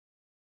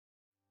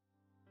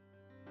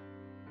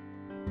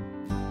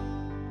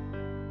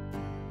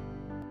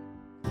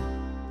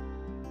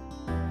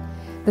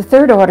The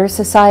Third Order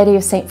Society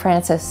of St.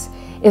 Francis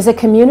is a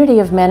community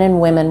of men and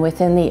women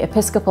within the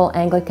Episcopal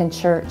Anglican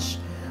Church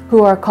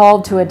who are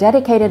called to a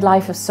dedicated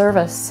life of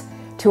service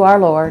to our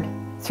Lord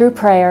through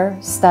prayer,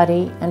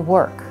 study, and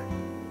work.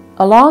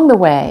 Along the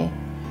way,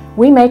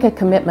 we make a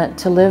commitment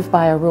to live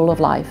by a rule of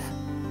life.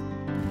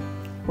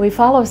 We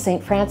follow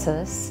St.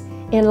 Francis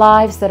in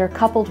lives that are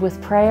coupled with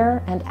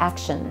prayer and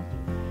action.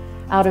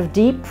 Out of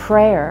deep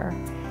prayer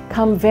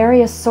come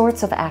various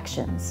sorts of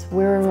actions.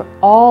 We're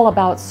all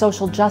about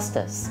social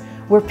justice.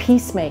 We're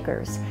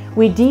peacemakers.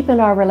 We deepen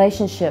our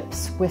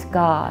relationships with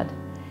God,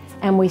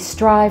 and we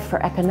strive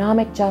for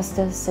economic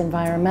justice,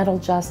 environmental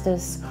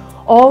justice,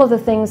 all of the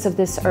things of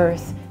this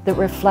earth that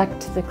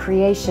reflect the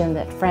creation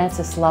that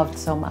Francis loved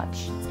so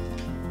much.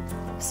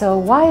 So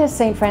why is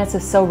St.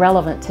 Francis so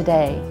relevant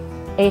today,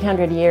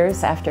 800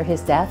 years after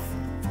his death?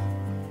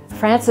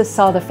 Francis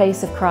saw the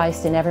face of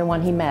Christ in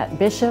everyone he met,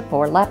 bishop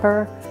or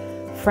leper,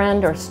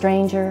 friend or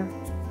stranger.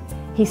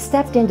 He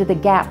stepped into the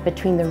gap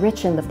between the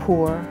rich and the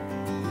poor.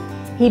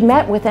 He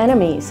met with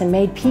enemies and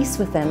made peace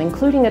with them,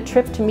 including a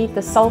trip to meet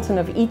the Sultan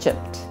of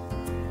Egypt.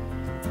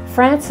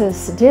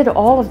 Francis did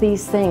all of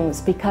these things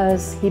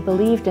because he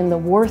believed in the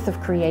worth of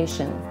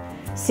creation,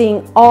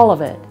 seeing all of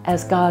it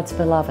as God's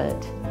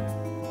beloved.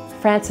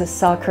 Francis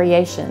saw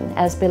creation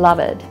as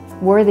beloved,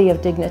 worthy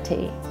of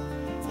dignity.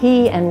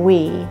 He and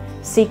we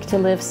seek to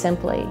live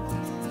simply,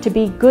 to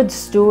be good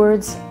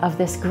stewards of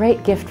this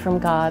great gift from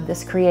God,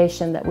 this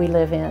creation that we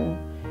live in.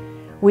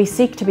 We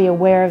seek to be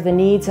aware of the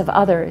needs of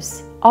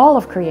others, all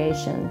of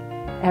creation,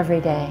 every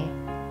day.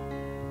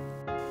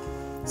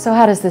 So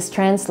how does this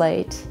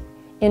translate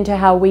into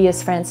how we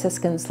as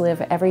Franciscans live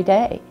every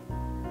day?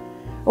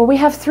 Well, we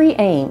have three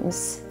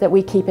aims that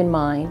we keep in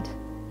mind.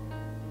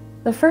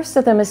 The first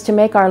of them is to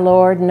make our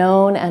Lord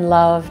known and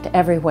loved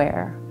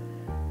everywhere.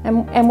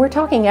 And we're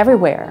talking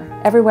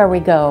everywhere we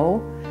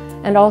go,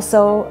 and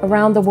also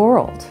around the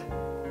world.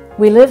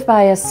 We live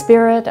by a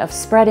spirit of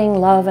spreading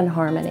love and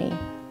harmony.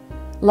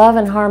 Love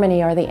and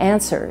harmony are the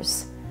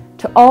answers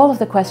to all of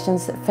the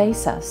questions that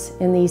face us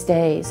in these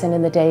days and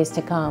in the days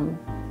to come.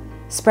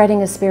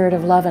 Spreading a spirit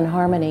of love and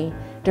harmony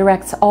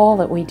directs all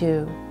that we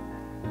do.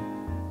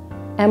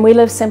 And we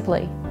live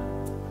simply.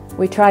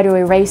 We try to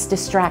erase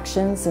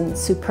distractions and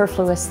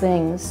superfluous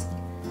things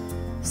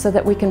so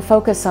that we can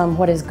focus on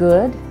what is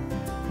good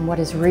and what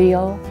is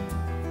real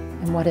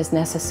and what is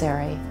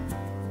necessary.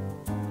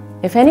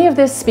 If any of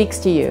this speaks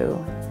to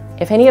you,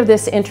 if any of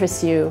this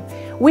interests you,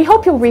 we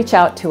hope you'll reach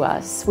out to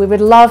us. We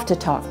would love to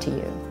talk to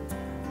you.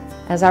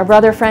 As our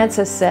brother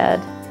Francis said,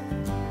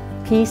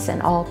 peace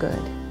and all good.